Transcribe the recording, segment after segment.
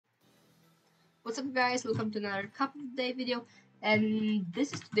What's up guys, welcome to another cup of the day video, and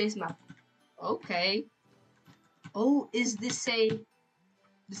this is today's map. Okay. Oh, is this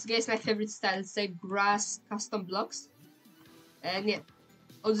guy's my favorite style. It's a grass custom blocks. And yeah.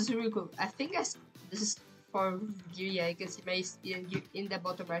 Oh, this is really cool. I think this is for gear. Yeah, you can see my speed gear in the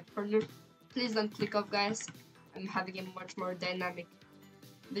bottom right corner. Please don't click off guys. I'm having a much more dynamic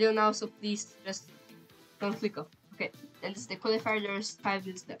video now, so please just don't click off. Okay, and this is the qualifier. There's 5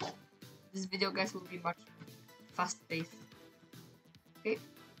 minutes left. This video guys will be much fast paced. Okay,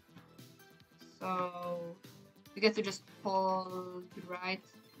 so you get to just hold right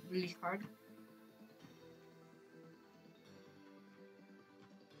really hard.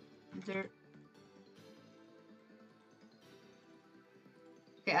 There.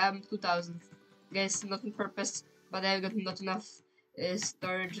 Okay, I'm 2000 guys, not on purpose, but I've got not enough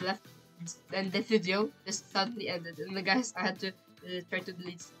storage left. And the video just suddenly ended, and the guys, I had to try to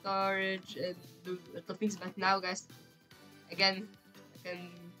delete storage and do little things, but now guys, again, I can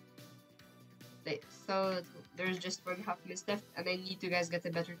play. So there's just 1.5 minutes left, and I need to guys get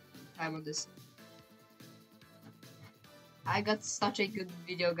a better time on this. I got such a good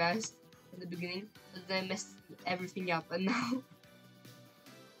video guys in the beginning, but then I messed everything up, and now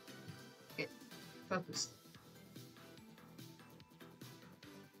okay, focus.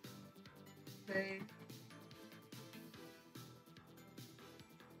 Okay.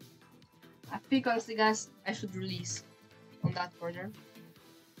 I think honestly guys, I should release on that corner.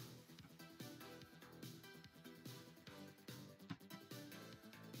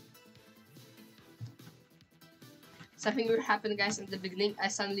 Something weird happened guys in the beginning. I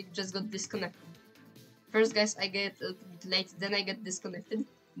suddenly just got disconnected. First guys, I get a little bit late, then I get disconnected,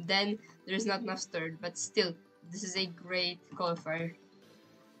 then there's not enough storage, but still, this is a great qualifier.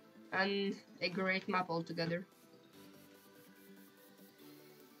 And a great map altogether.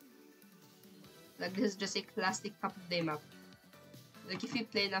 Like, this is just a classic cup of day map. Like, if you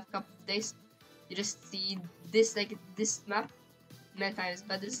play enough cup of days, you just see this, like this map many times,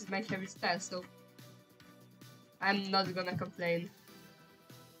 but this is my favorite style, so I'm not gonna complain.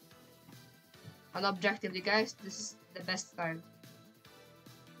 And objectively guys, this is the best style.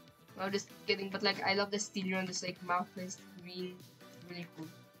 No, just kidding, but like I love the scenery on this like mountainous green, it's really cool.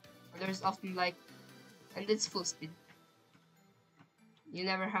 And there's often like, and it's full speed. You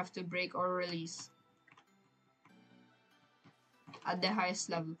never have to brake or release at the highest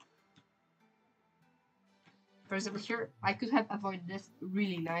level. For example here, I could have avoided this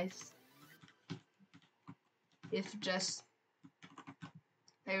really nice if just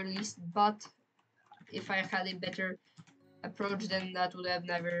I released, but if I had a better approach, then that would have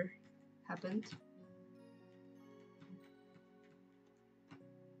never happened.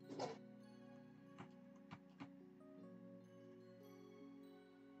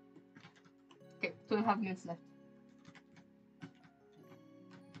 Okay, 2.5 minutes left.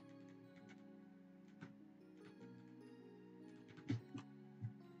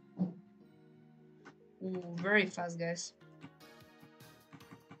 Ooh, very fast guys.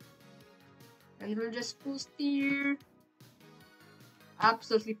 And we'll just full steer.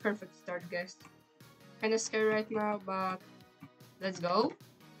 Absolutely perfect start guys. Kinda scary right now, but let's go.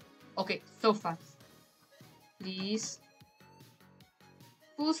 Okay, so fast. Please.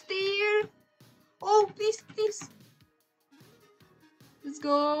 Full steer. Oh, please, please. Let's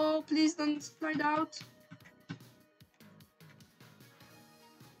go. Please don't slide out.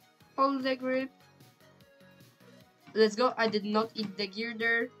 Hold the grip. Let's go. I did not eat the gear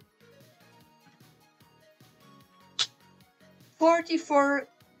there. 44.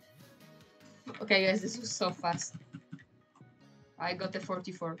 Okay, guys, this was so fast. I got a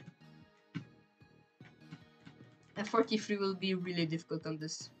 44. A 43 will be really difficult on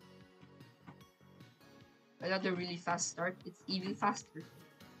this. Another really fast start. It's even faster.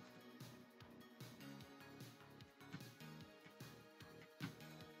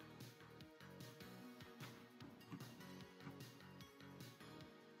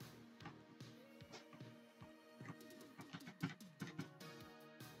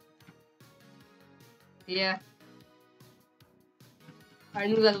 Yeah, I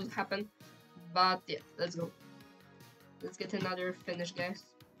knew that would happen, but yeah, let's go. Let's get another finish, guys.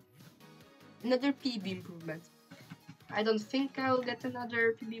 Another PB improvement. I don't think I'll get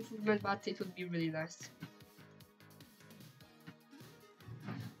another PB improvement, but it would be really nice.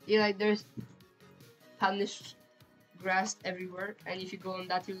 Yeah, like there's punished grass everywhere, and if you go on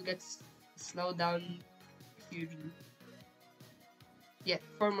that, you'll get slowed down hugely. Yeah,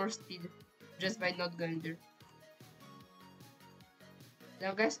 4 more speed just by not going there.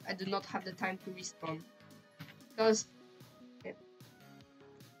 Now guys, I do not have the time to respawn because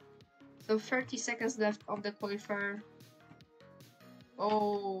So 30 seconds left of the qualifier.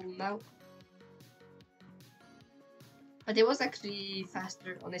 Oh, now. But it was actually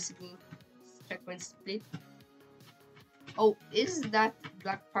faster on a single checkpoint split. Oh, is that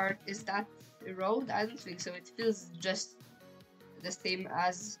black part, is that a road? I don't think so. It feels just the same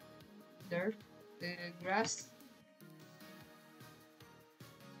as dirt, the grass.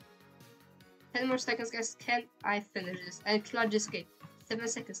 10 more seconds, guys. Can I finish this? And clutch escape. 7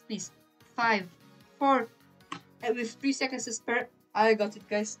 seconds, please. 5, 4, and with 3 seconds to spare, I got it,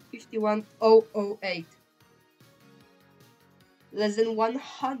 guys. 51,008. Less than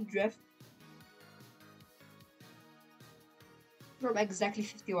 100 from exactly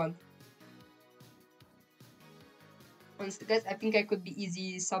 51. Honestly, guys, I think I could be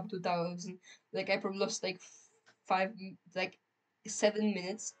easy sub 2000. Like, I probably lost like 7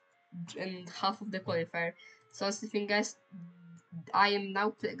 minutes and half of the qualifier. So honestly, think, guys, I am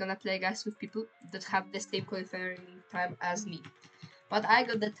now gonna play, guys, with people that have the same qualifying time as me. But I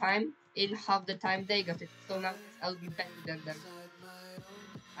got the time in half the time they got it. So now I'll be better than them.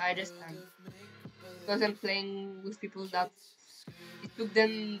 I just am. Because I'm playing with people that it took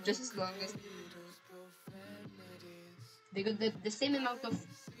them just as long as they got the same amount of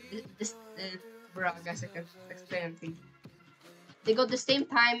this. Bruh, guys, I can't explain anything. They got the same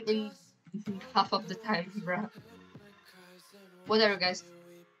time in half of the time, bruh. Whatever, guys.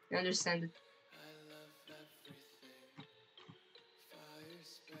 You understand it.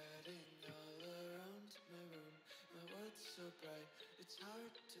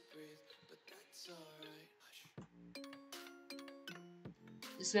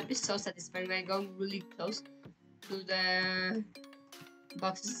 This map is so satisfying. When I go really close to the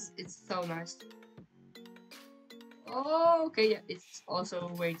boxes, it's so nice. Oh, okay, yeah, it's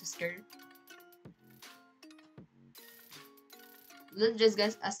also way too scary. Let's just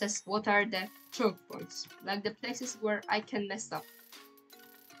guys assess what are the choke points, like the places where I can mess up.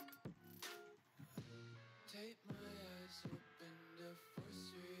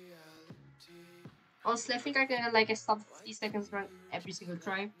 Honestly, I think I can like a sub 50 seconds run every single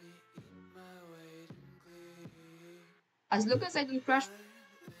try. As long as I don't crash,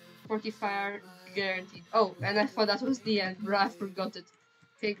 45 guaranteed. Oh, and I thought that was the end, bro. I forgot it.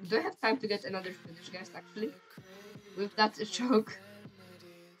 Okay, do I have time to get another finish, guys, actually? With that choke.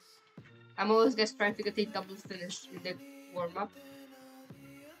 I'm always guys trying to get a double finish in the warm-up.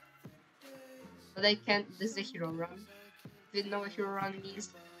 But I can't. This is a hero run. If you know what hero run means,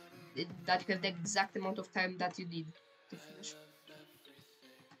 that you have the exact amount of time that you need to finish.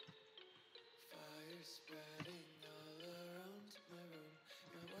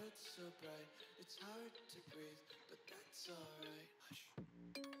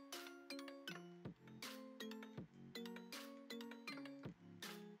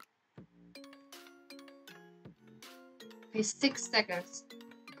 Okay, 6 seconds.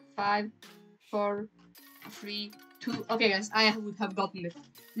 5, 4, 3, 2. Okay, guys, I would have gotten it.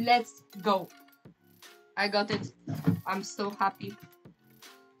 Let's go. I got it. I'm so happy.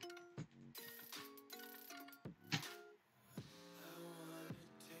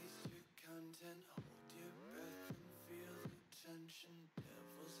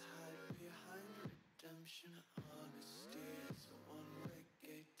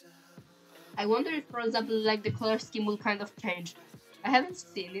 I wonder if, for example, like the color scheme will kind of change. I haven't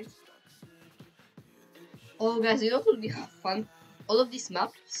seen it. Oh, guys, you know what would be fun? All of these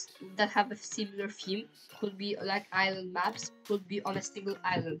maps that have a similar theme could be like island maps, could be on a single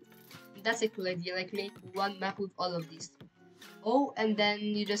island. That's a cool idea, like make one map with all of these. Oh, and then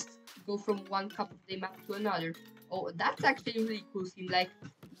you just go from one cup of the map to another. Oh, that's actually a really cool theme, like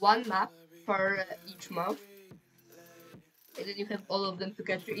one map for each month. And then you have all of them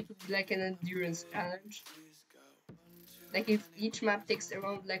together. It would be like an endurance challenge. Like if each map takes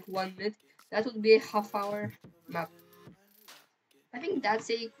around like 1 minute, that would be a half-hour map. I think that's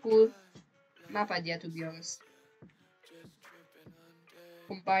a cool map idea, to be honest.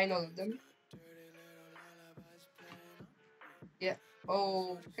 Combine all of them. Yeah.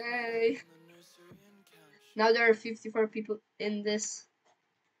 Okay. Now there are 54 people in this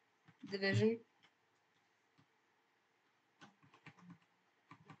division.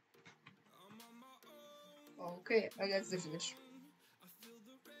 Okay, and that's the finish.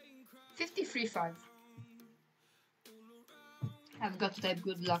 53-5. I've got to type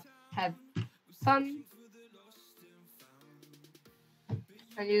good luck. Have fun.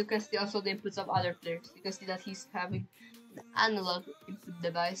 And you can see also the inputs of other players. You can see that he's having the analog input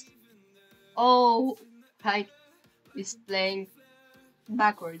device. Oh, right. He's playing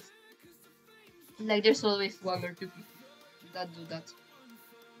backwards. Like there's always 1 or 2 people that do that.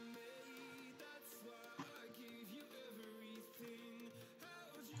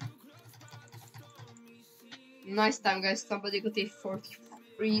 Nice time, guys. Somebody got a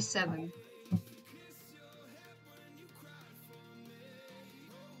 43-7.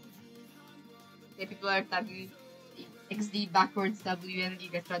 Okay, people are tagging XD backwards W and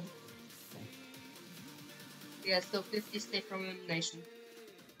Gigatrad. Yeah, so 50 stay from elimination.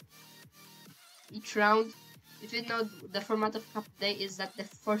 Each round, if you know the format of Cup Day is that the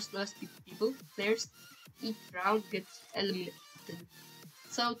first lowest players, each round gets eliminated.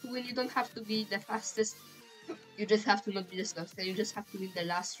 So to win, you don't have to be the fastest, you just have to not be the slowest, and you just have to win the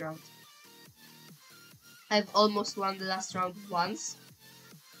last round. I've almost won the last round once,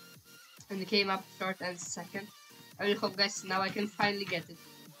 and came up short and second. I really hope, guys, now I can finally get it.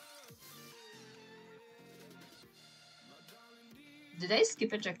 Did I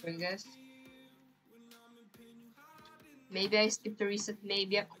skip a checkpoint, guys? Maybe I skipped the reset,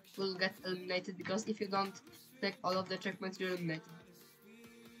 maybe I will get eliminated, because if you don't take all of the checkpoints, you're eliminated.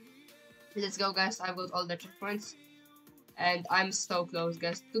 Let's go, guys. I've got all the checkpoints, and I'm so close,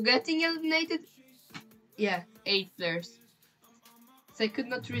 guys, to getting eliminated. Yeah, 8 players. So I could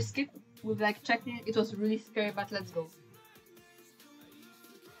not risk it with like checking. It was really scary, but let's go.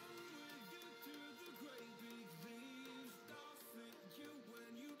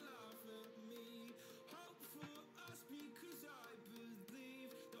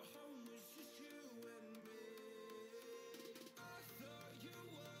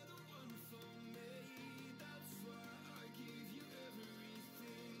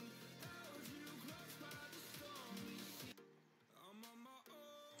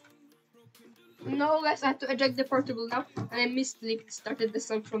 No, guys, I had to eject the portable now, and I started the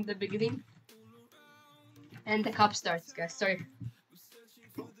song from the beginning. And the cup starts, guys. Sorry.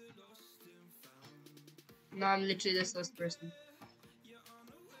 No, I'm literally the slowest person.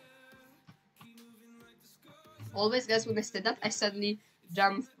 Always, guys, when I said that, I suddenly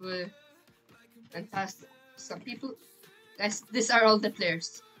jumped and passed some people. Guys, these are all the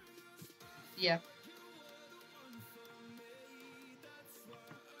players. Yeah.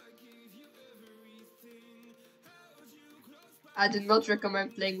 I do not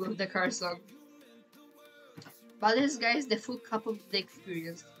recommend playing with the car song. But this, guys, the full cup of the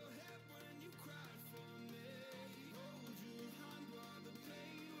experience.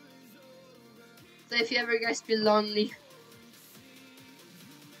 So if you ever, guys, feel lonely,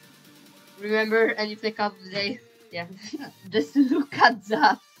 remember, and you play Cup of the Day, yeah, just look at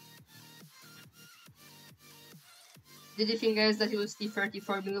that. Did you think, guys, that you will see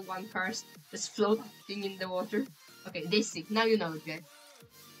 34 million cars just floating in the water? Okay, they sink. Now you know it, guys.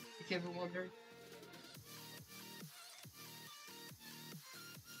 If you ever wondered.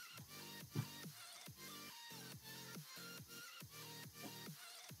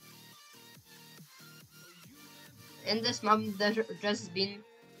 In this map, there's just been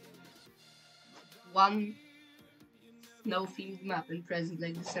one snow-themed map in present,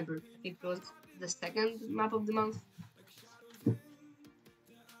 like December. I think it was the second map of the month.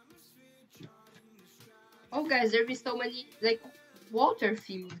 Oh, guys, there be so many like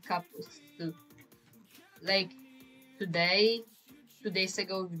water-themed couples too. Like today, 2 days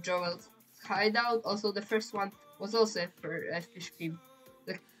ago, Joel's hideout. Also, the first one was also for a fish theme.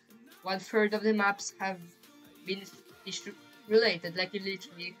 Like 1/3 of the maps have been fish related. Like you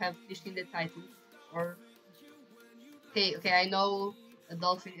literally have fish in the title. Or okay, I know a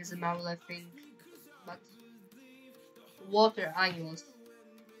dolphin is a mammal, I think, but water animals.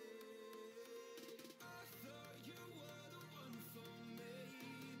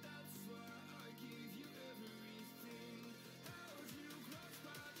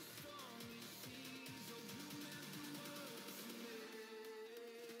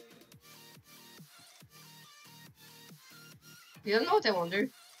 You don't know what I wonder?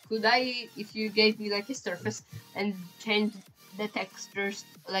 Could I, if you gave me like a surface and change the textures,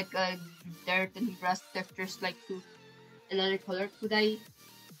 like dirt and grass textures, like to another color, could I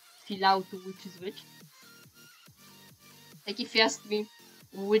feel out which is which? Like if you asked me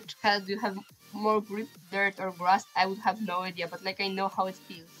which color do you have more grip, dirt or grass, I would have no idea, but like I know how it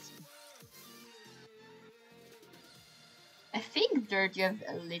feels. I think dirt you have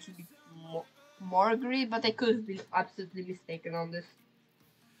a little bit more grip, but I could have been absolutely mistaken on this.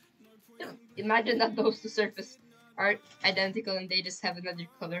 Imagine that those two surfaces are identical and they just have another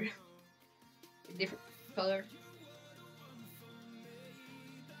color. A different color.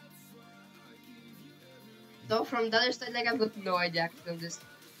 Though from the other side, like I've got no idea actually on this.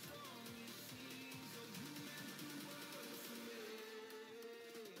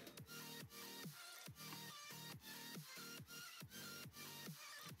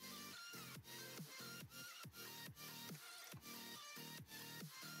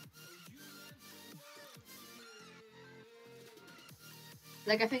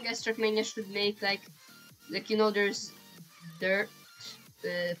 Like I think Trackmania should make like you know there's dirt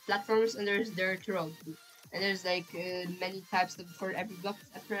platforms and there's dirt road too. And there's like many types of for every block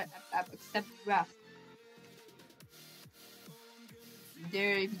except grass.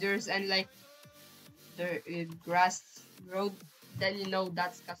 If there's any like the grass road, then you know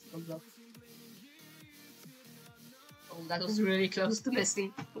that's custom block. Oh, that was really close to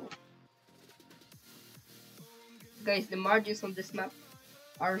missing. Guys, the margins on this map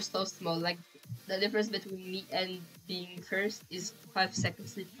are so small. Like the difference between me and being first is 5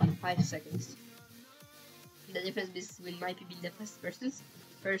 seconds, literally 5 seconds. The difference between my PB the first versus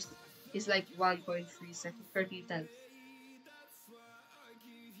first is like 1.3 seconds, 13 tenths.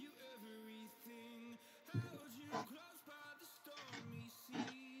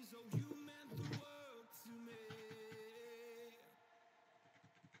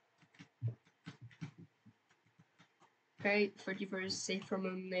 Okay, 31st safe from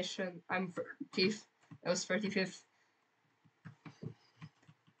elimination. I'm 30th. I was 35th.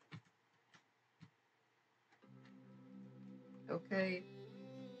 Okay.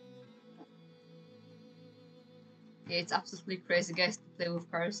 Yeah, it's absolutely crazy, guys, to play with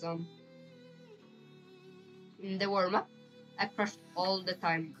cars on. In the warm-up, I crashed all the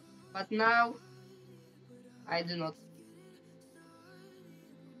time, but now I do not.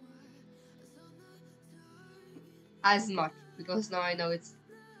 As much, because now I know it's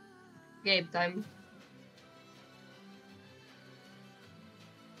game time.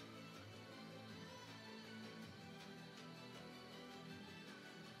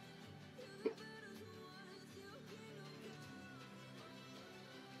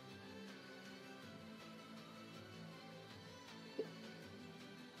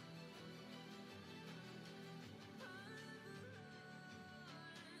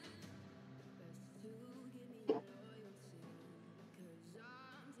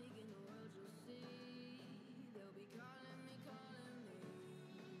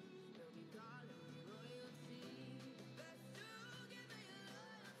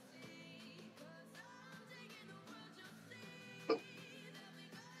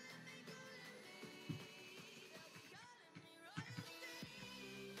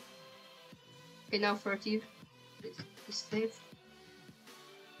 Okay, now 30. Is safe.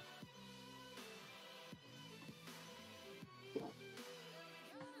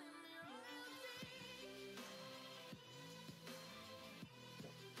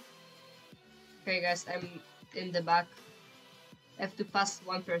 Okay, guys, I'm in the back. I have to pass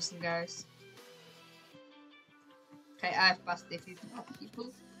one person, guys. Okay, I've passed the 50 people.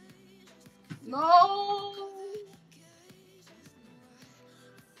 No!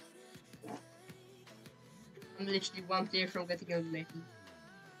 I'm literally one player from getting eliminated.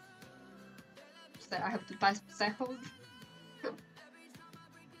 So I have to pass Psycho.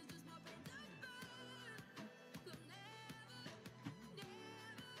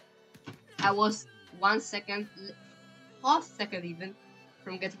 I was 1 second, half second even,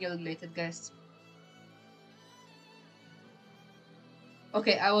 from getting eliminated, guys.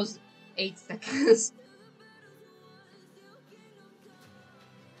 Okay, I was 8 seconds.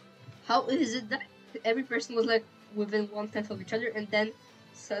 How is it that every person was like within 1/10 of each other and then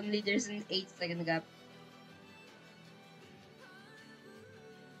suddenly there's an 8-second gap?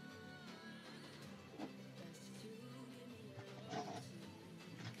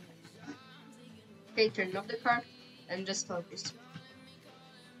 Okay, turn off the car and just focus.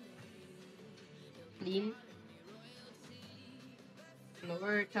 Clean. No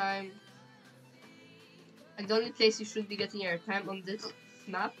airtime. And the only place you should be getting airtime on this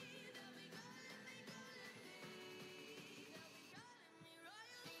map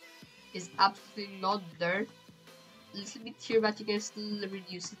is absolutely not dirt. A little bit here, but you can still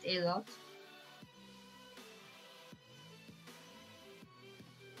reduce it a lot.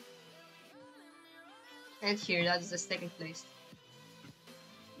 And here, that's the second place.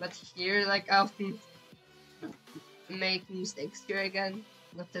 But here, like, I often make mistakes here again.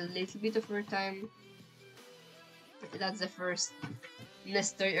 Got a little bit of airtime. That's the first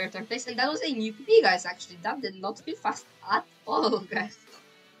necessary airtime place. And that was a new PB, guys, actually. That did not feel fast at all, guys.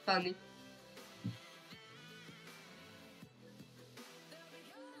 Funny.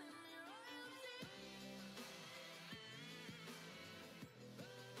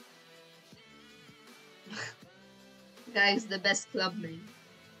 Guys, the best club name.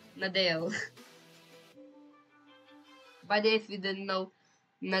 Nadeo. By the way, if you didn't know,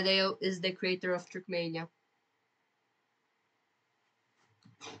 Nadeo is the creator of Trackmania.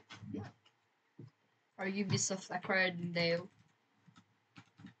 Or Ubisoft acquired Nadeo.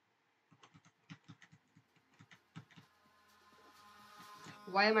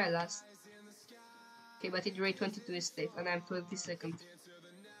 Why am I last? Okay, but in rate 22 is safe, and I'm 22nd.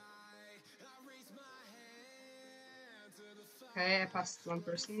 Okay, I passed one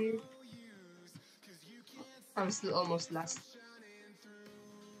person. I'm still almost last.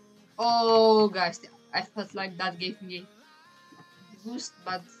 Oh, guys, I felt like that gave me a boost,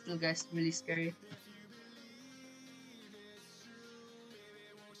 but still, guys, really scary.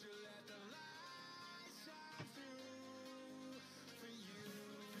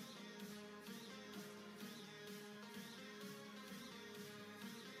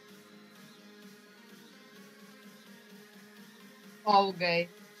 Okay.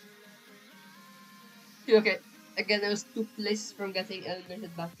 Okay. Again, I was 2 places from getting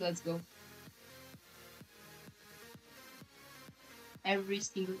eliminated back. Let's go. Every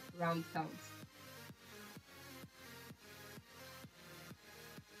single round counts.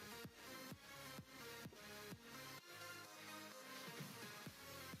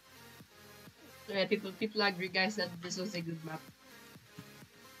 Yeah, people agree, guys, that this was a good map.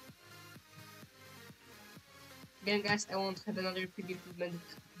 Again, guys, I won't have another big improvement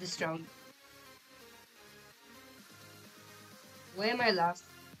this round. Why am I last?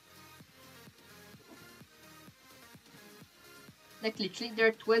 Like literally, there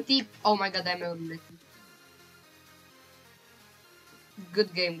are 20. Oh my god, I'm eliminated.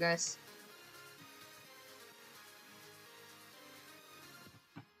 Good game, guys.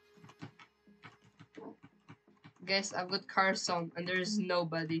 Guys, I've got Carson and there's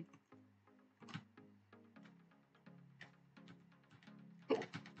nobody.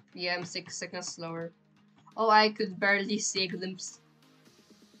 Yeah, I'm 6 seconds slower. Oh, I could barely see a glimpse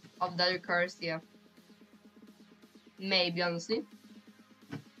of the other cars, yeah. Maybe, honestly.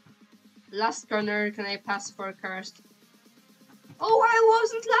 Last corner, can I pass 4 cars? Oh, I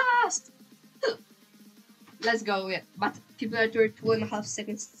wasn't last! Let's go, yeah. But people are 2.5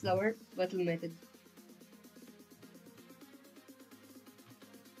 seconds slower, but eliminated.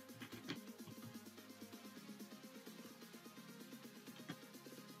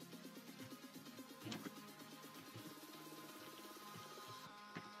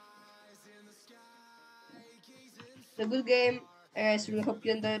 It's a good game. I really hope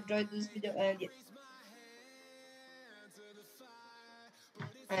you enjoyed this video, and yeah.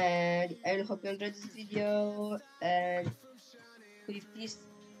 And I really hope you enjoyed this video, and could you please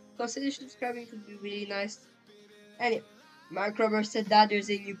consider subscribing? It would be really nice. And yeah, Mark Roberts said that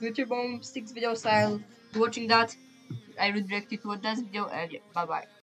there's a new Glitter Bomb 6 video style. Watching that, I would direct you toward that video, and yeah, bye bye.